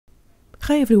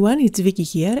Hi everyone, it's Vicky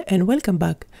here and welcome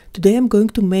back. Today I'm going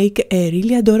to make a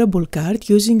really adorable card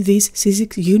using this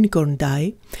Sizzix unicorn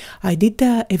die. I did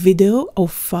a video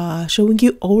of showing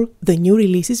you all the new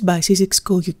releases by Sizzix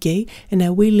Co UK and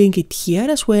I will link it here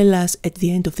as well as at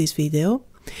the end of this video.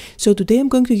 So today I'm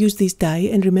going to use this die,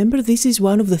 and remember this is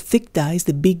one of the thick dies,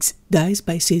 the Bigz dies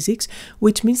by Sizzix,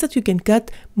 which means that you can cut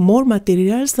more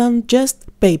materials than just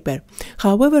paper.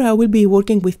 However, I will be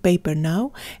working with paper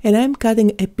now, and I'm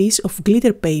cutting a piece of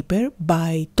glitter paper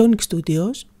by Tonic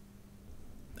Studios.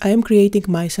 I am creating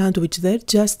my sandwich there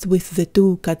just with the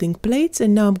two cutting plates,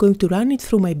 and now I'm going to run it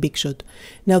through my Bigshot.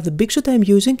 Now the Bigshot I'm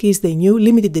using is the new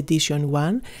limited edition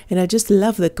one, and I just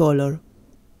love the color.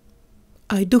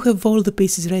 I do have all the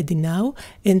pieces ready now,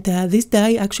 and this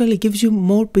die actually gives you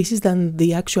more pieces than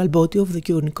the actual body of the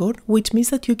unicorn, which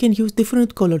means that you can use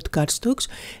different colored cardstocks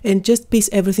and just piece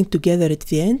everything together at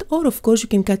the end, or of course you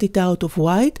can cut it out of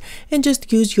white and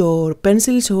just use your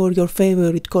pencils or your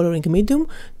favorite coloring medium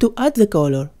to add the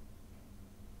color.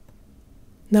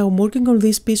 Now I'm working on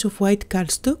this piece of white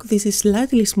cardstock. This is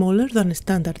slightly smaller than a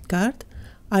standard card.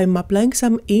 I'm applying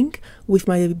some ink with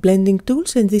my blending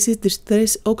tools, and this is the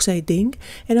Distress Oxide ink,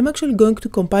 and I'm actually going to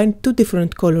combine two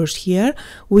different colors here,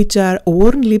 which are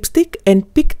Worn Lipstick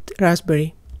and Picked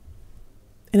Raspberry.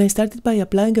 And I started by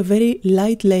applying a very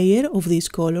light layer of these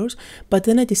colors, but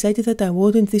then I decided that I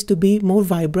wanted this to be more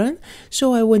vibrant,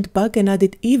 so I went back and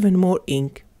added even more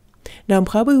ink. Now I'm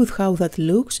happy with how that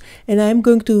looks, and I'm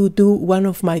going to do one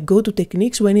of my go-to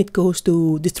techniques when it goes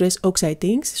to Distress Oxide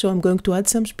inks, so I'm going to add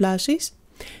some splashes.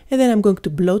 And then I'm going to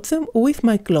blot them with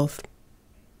my cloth.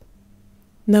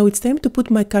 Now it's time to put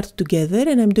my card together,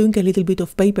 and I'm doing a little bit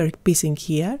of paper piecing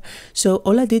here. So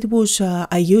all I did was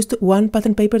I used one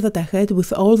pattern paper that I had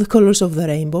with all the colors of the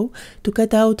rainbow to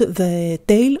cut out the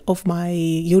tail of my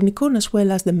unicorn as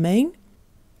well as the mane.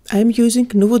 I'm using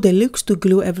Nuvo Deluxe to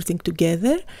glue everything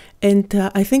together, and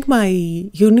I think my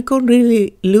unicorn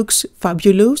really looks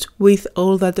fabulous with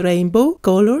all that rainbow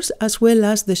colors as well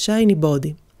as the shiny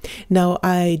body. Now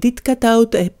I did cut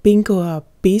out a pink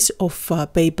piece of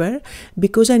paper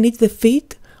because I need the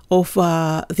feet of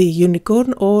the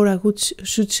unicorn, or I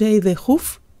should say the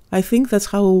hoof. I think that's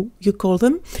how you call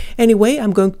them. Anyway,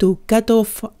 I'm going to cut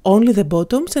off only the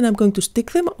bottoms and I'm going to stick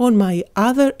them on my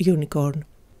other unicorn.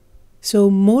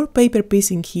 So more paper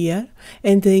piecing here,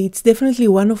 and it's definitely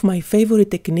one of my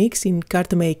favorite techniques in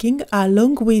card making,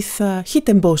 along with heat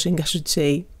embossing, I should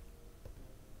say.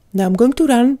 Now I'm going to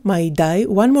run my die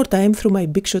one more time through my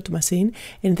Bigshot machine,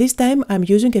 and this time I'm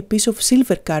using a piece of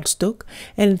silver cardstock,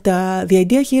 and the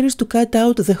idea here is to cut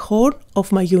out the horn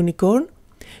of my unicorn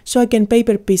so I can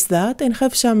paper piece that and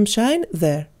have some shine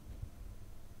there.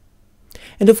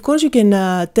 And of course you can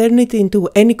turn it into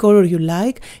any color you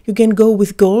like. You can go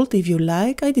with gold if you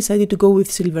like. I decided to go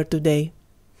with silver today.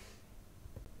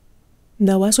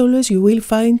 Now, as always, you will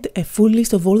find a full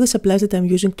list of all the supplies that I'm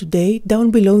using today down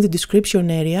below in the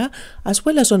description area, as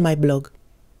well as on my blog.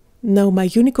 Now my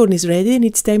unicorn is ready, and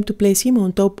it's time to place him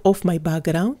on top of my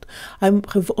background. I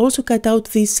have also cut out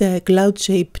this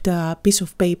cloud-shaped piece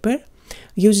of paper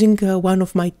using one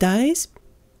of my dies,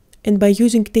 and by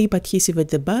using tape adhesive at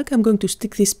the back, I'm going to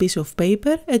stick this piece of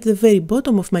paper at the very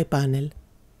bottom of my panel.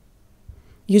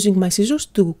 Using my scissors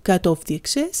to cut off the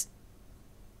excess.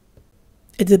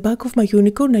 At the back of my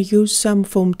unicorn I use some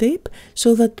foam tape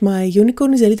so that my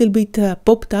unicorn is a little bit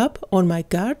popped up on my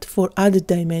card for added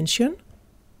dimension.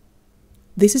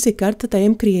 This is a card that I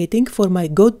am creating for my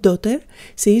goddaughter.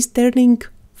 She is turning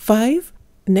 5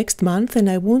 next month and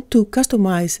I want to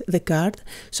customize the card,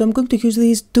 so I'm going to use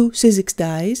these two Sizzix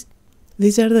dies.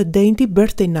 These are the Dainty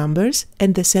birthday numbers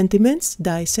and the sentiments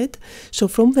die set. So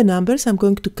from the numbers I'm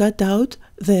going to cut out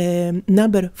the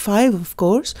number 5, of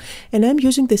course, and I'm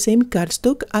using the same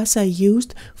cardstock as I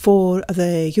used for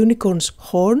the unicorn's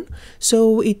horn,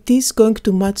 so it is going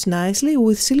to match nicely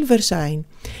with silver shine.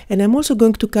 And I'm also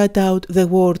going to cut out the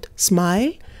word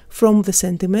smile from the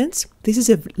sentiments. This is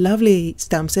a lovely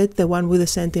stamp set, the one with the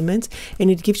sentiments, and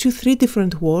it gives you 3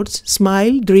 different words,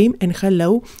 smile, dream and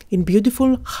hello, in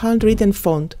beautiful handwritten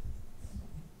font.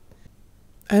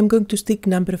 I'm going to stick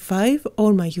number 5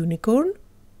 on my unicorn.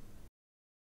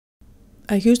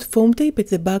 I used foam tape at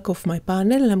the back of my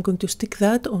panel, and I'm going to stick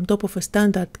that on top of a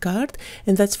standard card,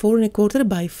 and that's 4 1/4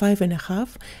 by 5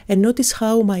 1/2, and notice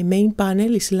how my main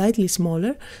panel is slightly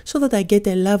smaller so that I get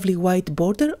a lovely white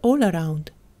border all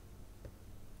around.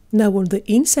 Now on the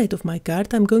inside of my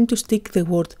card I'm going to stick the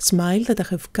word smile that I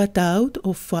have cut out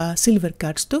of silver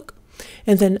cardstock,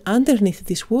 and then underneath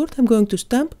this word I'm going to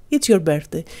stamp it's your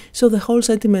birthday, so the whole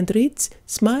sentiment reads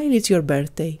smile, it's your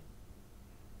birthday.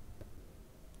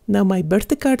 Now my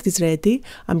birthday card is ready.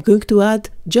 I'm going to add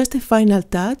just a final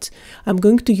touch. I'm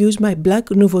going to use my black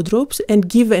Nuvo drops and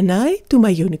give an eye to my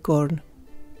unicorn.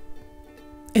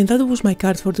 And that was my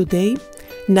card for today.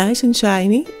 Nice and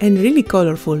shiny and really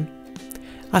colorful.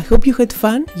 I hope you had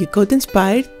fun, you got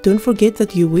inspired. Don't forget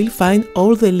that you will find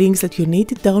all the links that you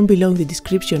need down below in the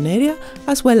description area,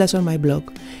 as well as on my blog.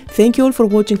 Thank you all for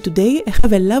watching today and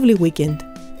have a lovely weekend.